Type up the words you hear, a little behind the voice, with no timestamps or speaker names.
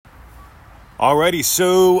Alrighty,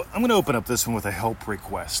 so I'm going to open up this one with a help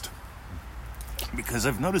request. Because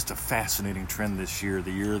I've noticed a fascinating trend this year,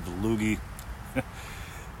 the year of the loogie,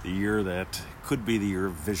 the year that could be the year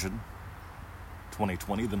of vision,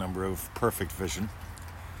 2020, the number of perfect vision.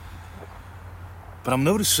 But I'm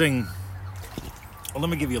noticing, well,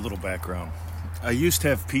 let me give you a little background. I used to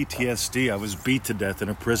have PTSD. I was beat to death in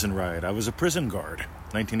a prison riot. I was a prison guard,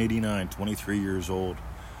 1989, 23 years old.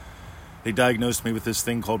 They diagnosed me with this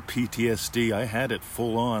thing called PTSD. I had it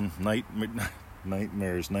full on,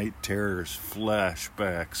 nightmares, night terrors,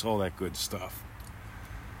 flashbacks, all that good stuff.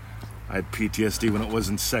 I had PTSD when it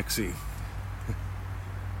wasn't sexy.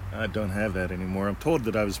 I don't have that anymore. I'm told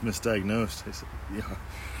that I was misdiagnosed. I said, yeah.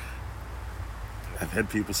 I've had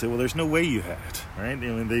people say, well, there's no way you had it, right? I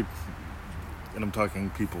mean, and I'm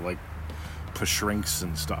talking people like shrinks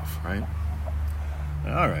and stuff, right?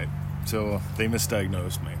 All right. So they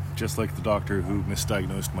misdiagnosed me, just like the doctor who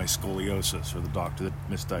misdiagnosed my scoliosis, or the doctor that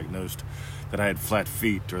misdiagnosed that I had flat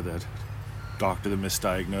feet, or the doctor that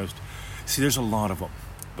misdiagnosed. See, there's a lot of them.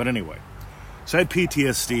 But anyway, so I had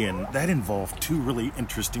PTSD, and that involved two really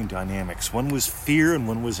interesting dynamics. One was fear and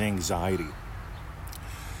one was anxiety.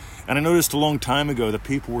 And I noticed a long time ago that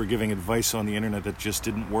people were giving advice on the internet that just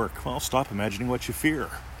didn't work. Well, stop imagining what you fear,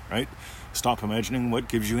 right? Stop imagining what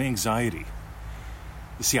gives you anxiety.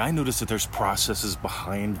 You see, I noticed that there's processes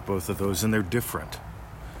behind both of those, and they're different.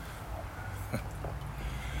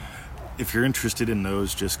 If you're interested in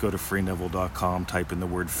those, just go to freeneville.com, type in the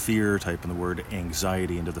word fear, type in the word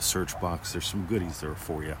anxiety into the search box. There's some goodies there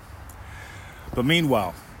for you. But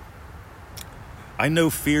meanwhile, I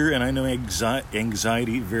know fear and I know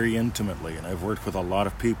anxiety very intimately, and I've worked with a lot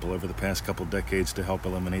of people over the past couple decades to help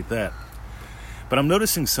eliminate that. But I'm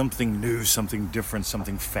noticing something new, something different,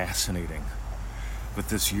 something fascinating with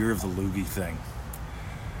this year of the loogie thing.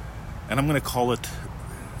 And I'm going to call it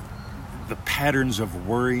the patterns of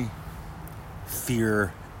worry,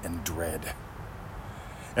 fear, and dread.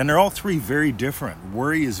 And they're all three very different.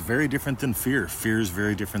 Worry is very different than fear. Fear is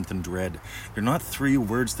very different than dread. They're not three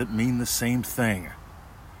words that mean the same thing.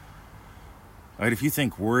 Right? If you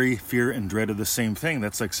think worry, fear, and dread are the same thing,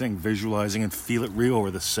 that's like saying visualizing and feel it real are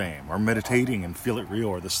the same, or meditating and feel it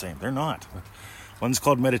real are the same. They're not. One's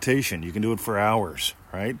called meditation. You can do it for hours,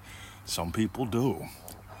 right? Some people do.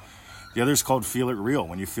 The other's called feel it real.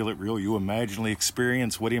 When you feel it real, you imaginally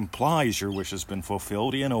experience what implies your wish has been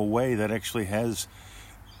fulfilled in a way that actually has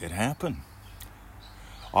it happen.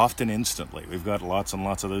 Often instantly. We've got lots and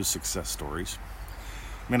lots of those success stories.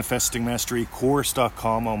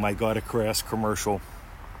 ManifestingMasteryCourse.com. Oh my God, a crass commercial.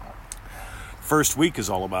 First week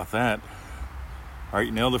is all about that. All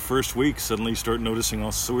right, now the first week, suddenly you start noticing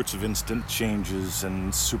all sorts of instant changes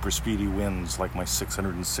and super speedy wins, like my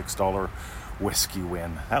 $606 whiskey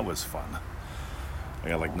win. That was fun. I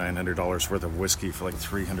got like $900 worth of whiskey for like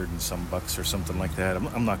 300 and some bucks or something like that.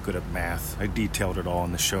 I'm not good at math. I detailed it all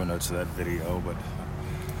in the show notes of that video, but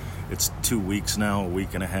it's 2 weeks now, a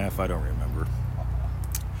week and a half, I don't remember.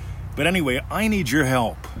 But anyway, I need your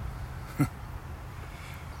help.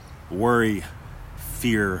 Worry,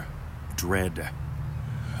 fear, dread.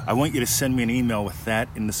 I want you to send me an email with that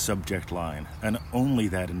in the subject line, and only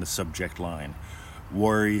that in the subject line.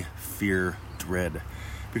 Worry, fear, dread.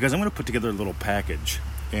 Because I'm going to put together a little package,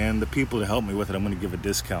 and the people to help me with it, I'm going to give a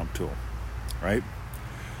discount to them, right?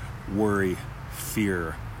 Worry,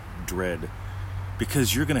 fear, dread.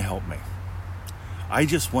 Because you're going to help me. I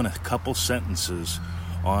just want a couple sentences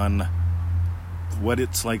on what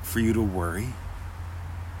it's like for you to worry,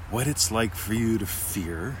 what it's like for you to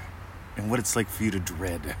fear, and what it's like for you to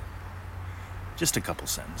dread. Just a couple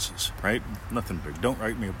sentences, right? Nothing big. Don't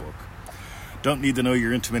write me a book. Don't need to know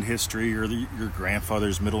your intimate history or your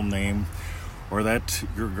grandfather's middle name, or that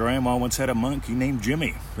your grandma once had a monkey named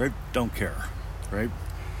Jimmy, right? Don't care, right?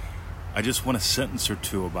 I just want a sentence or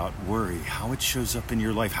two about worry, how it shows up in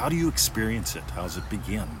your life. How do you experience it? How does it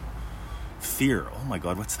begin? Fear. Oh my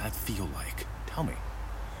God, what's that feel like? Tell me.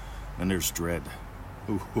 Then there's dread.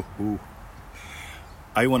 Ooh.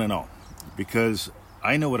 I want to know, because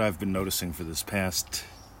I know what I've been noticing for this past,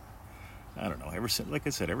 I don't know, ever since like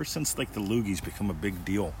the loogies become a big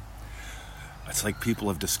deal. It's like people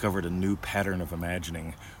have discovered a new pattern of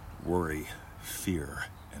imagining worry, fear,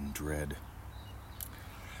 and dread.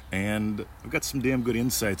 And I've got some damn good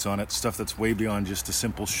insights on it, stuff that's way beyond just a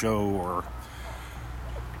simple show or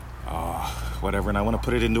whatever, and I want to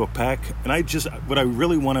put it into a pack. And what I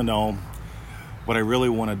really want to know, what I really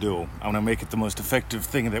want to do, I want to make it the most effective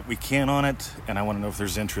thing that we can on it, and I want to know if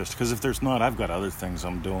there's interest, because if there's not, I've got other things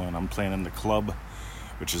I'm doing. I'm planning the club,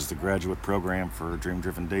 which is the graduate program for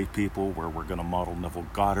dream-driven day people, where we're going to model Neville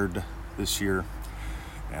Goddard this year.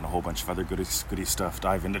 and a whole bunch of other goody stuff.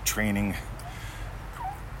 Dive into training,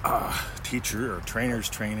 teacher or trainers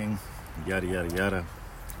training, yada, yada, yada.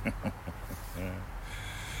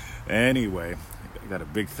 Anyway, I got a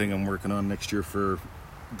big thing I'm working on next year for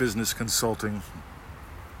business consulting,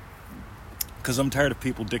 because I'm tired of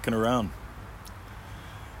people dicking around.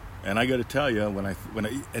 And I got to tell you,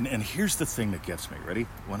 and here's the thing that gets me, ready?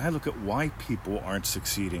 When I look at why people aren't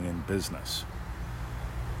succeeding in business,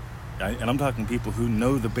 and I'm talking people who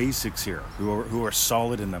know the basics here, who are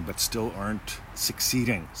solid in them, but still aren't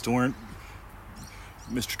succeeding, still aren't,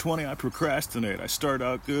 Mr. 20, I procrastinate. I start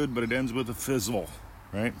out good, but it ends with a fizzle,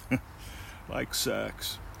 right? Like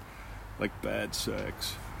sex, like bad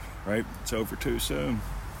sex, right? It's over too soon.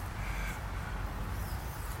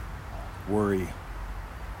 Worry,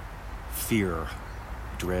 fear,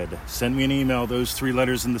 dread. Send me an email, those 3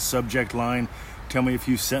 letters in the subject line. Tell me a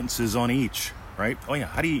few sentences on each, right? Oh yeah,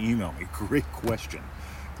 how do you email me? Great question.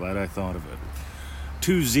 Glad I thought of it.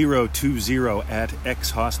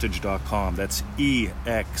 2020@exhostage.com. That's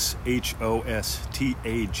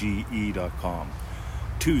EXHOSTAGE.com.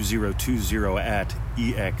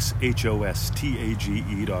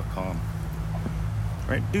 2020@EXHOSTAGE.com.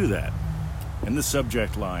 Right? Do that. In the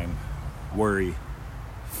subject line, worry,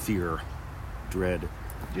 fear, dread.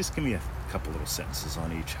 Just give me a couple little sentences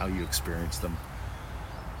on each, how you experience them.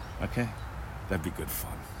 Okay? That'd be good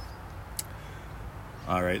fun.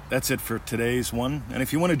 All right, that's it for today's one. And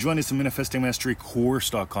if you want to join us at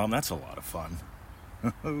ManifestingMasteryCourse.com, that's a lot of fun.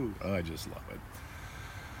 I just love it.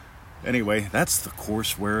 Anyway, that's the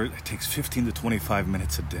course where it takes 15 to 25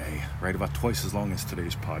 minutes a day, right? About twice as long as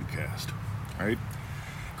today's podcast, right?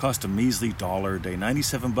 Cost a measly $1 a day,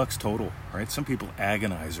 $97 total, right? Some people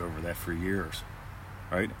agonize over that for years,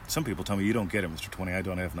 right? Some people tell me, you don't get it, Mr. 20, I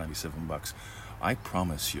don't have $97. I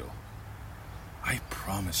promise you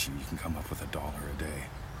can come up with $1 a day.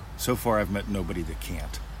 So far, I've met nobody that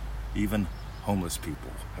can't. Even homeless people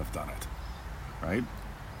have done it, right?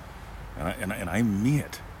 And I mean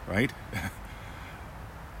it, right?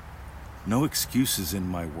 No excuses in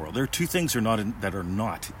my world. There are 2 things that are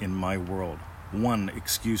not in my world. 1,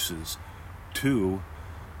 excuses. 2,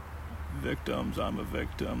 victims. I'm a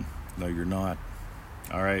victim. No, you're not.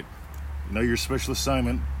 All right. You know your special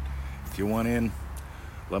assignment. If you want in,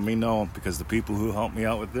 let me know, because the people who help me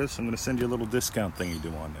out with this, I'm going to send you a little discount thing you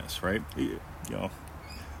do on this, right? You know,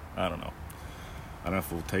 I don't know. I don't know if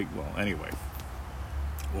we'll anyway.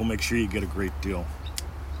 We'll make sure you get a great deal.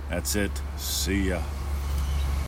 That's it. See ya.